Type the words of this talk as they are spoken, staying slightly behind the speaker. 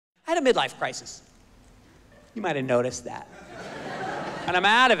I had a midlife crisis. You might have noticed that. And I'm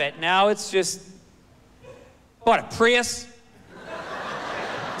out of it. Now it's just, bought a Prius.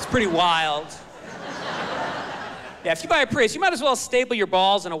 It's pretty wild. Yeah, if you buy a Prius, you might as well staple your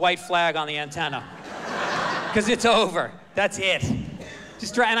balls and a white flag on the antenna. Because it's over. That's it.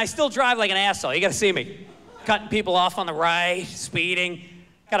 Just drive, and I still drive like an asshole. You gotta see me. Cutting people off on the right, speeding.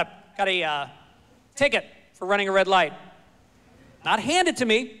 Got a ticket for running a red light. Not handed to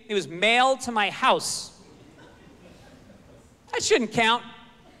me, it was mailed to my house. That shouldn't count.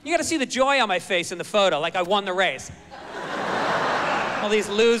 You gotta see the joy on my face in the photo, like I won the race. All these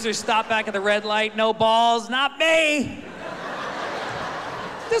losers stop back at the red light, no balls, not me.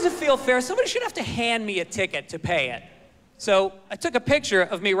 Doesn't feel fair. Somebody should have to hand me a ticket to pay it. So I took a picture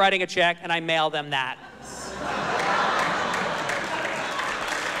of me writing a check and I mailed them that.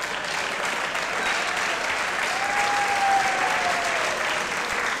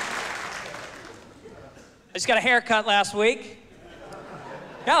 I just got a haircut last week.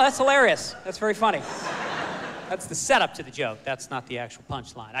 Yeah, that's hilarious. That's very funny. That's the setup to the joke. That's not the actual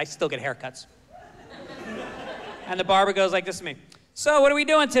punchline. I still get haircuts. And the barber goes like this to me. So, what are we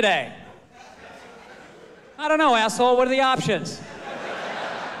doing today? I don't know, asshole. What are the options?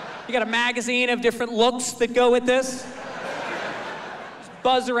 You got a magazine of different looks that go with this? Just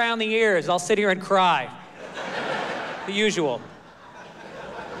buzz around the ears. I'll sit here and cry. The usual.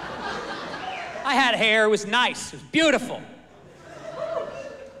 I had hair. It was nice. It was beautiful.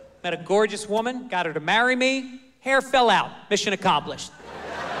 Met a gorgeous woman, got her to marry me. Hair fell out. Mission accomplished.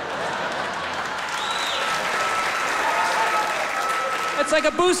 It's like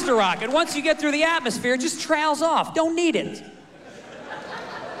a booster rocket. Once you get through the atmosphere, it just trails off. Don't need it.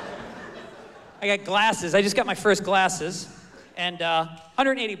 I got glasses. I just got my first glasses. And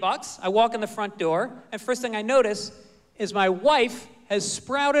 $180. I walk in the front door, and first thing I notice is my wife has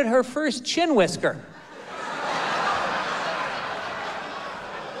sprouted her first chin whisker.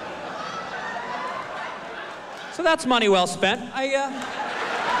 So that's money well spent. I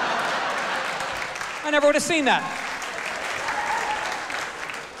never would have seen that.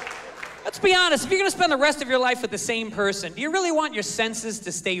 Let's be honest, if you're gonna spend the rest of your life with the same person, do you really want your senses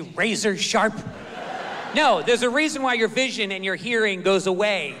to stay razor sharp? No, there's a reason why your vision and your hearing goes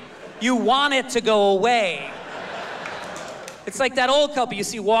away. You want it to go away. It's like that old couple you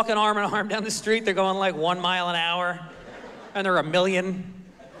see walking arm in arm down the street. They're going like 1 mile an hour, and they're a million.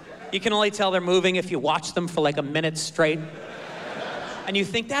 You can only tell they're moving if you watch them for like a minute straight. And you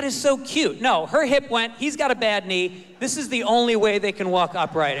think, that is so cute. No, her hip went, he's got a bad knee. This is the only way they can walk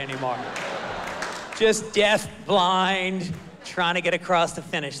upright anymore. Just deaf, blind, trying to get across the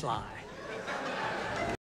finish line.